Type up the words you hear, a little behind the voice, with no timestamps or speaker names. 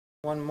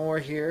One more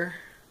here.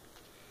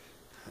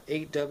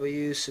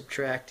 8W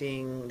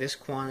subtracting this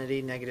quantity,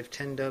 negative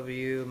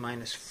 10W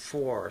minus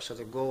 4. So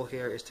the goal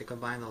here is to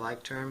combine the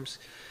like terms.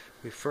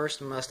 We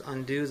first must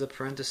undo the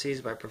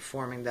parentheses by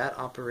performing that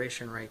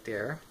operation right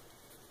there.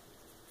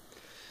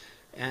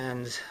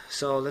 And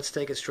so let's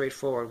take it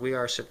straightforward. We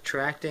are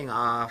subtracting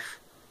off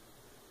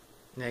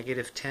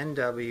negative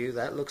 10W.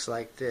 That looks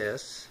like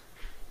this.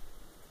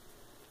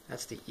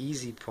 That's the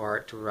easy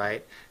part to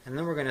write. And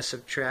then we're going to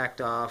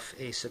subtract off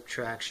a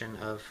subtraction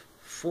of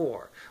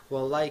 4.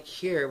 Well, like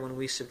here, when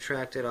we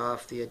subtracted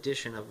off the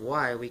addition of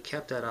y, we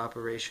kept that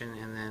operation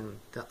and then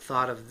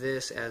thought of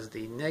this as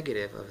the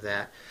negative of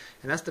that.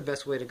 And that's the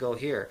best way to go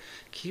here.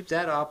 Keep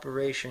that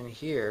operation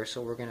here,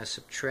 so we're going to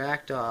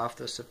subtract off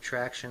the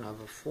subtraction of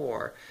a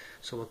 4.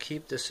 So we'll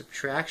keep the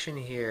subtraction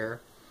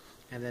here,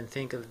 and then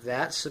think of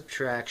that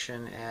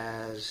subtraction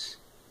as,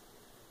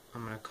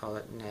 I'm going to call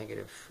it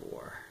negative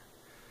 4.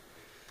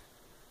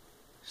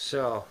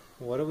 So,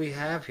 what do we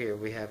have here?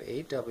 We have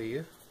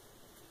 8W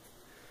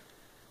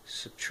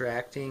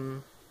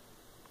subtracting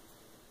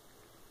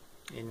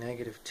a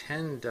negative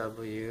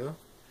 10W,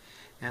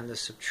 and the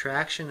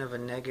subtraction of a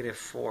negative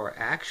 4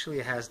 actually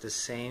has the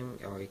same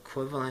or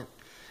equivalent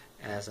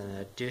as an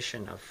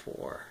addition of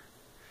 4.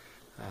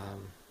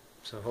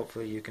 So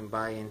hopefully you can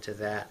buy into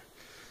that.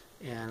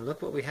 And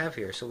look what we have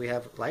here. So we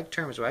have like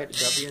terms, right? A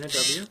W and a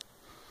W.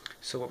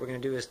 So what we're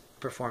going to do is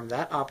perform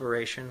that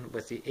operation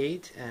with the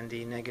 8 and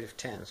the negative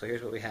 10. So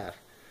here's what we have.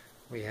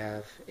 We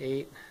have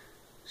 8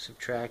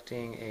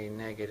 subtracting a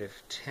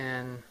negative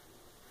 10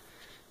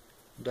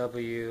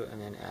 W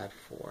and then add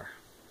 4.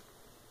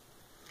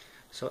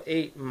 So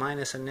 8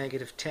 minus a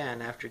negative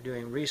 10, after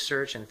doing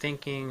research and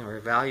thinking or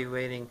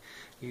evaluating,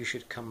 you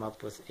should come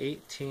up with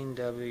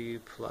 18W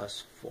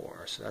plus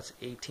 4. So that's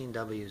 18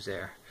 W's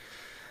there.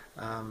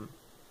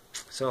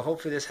 So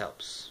hopefully this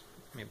helps.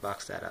 Let me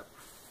box that up.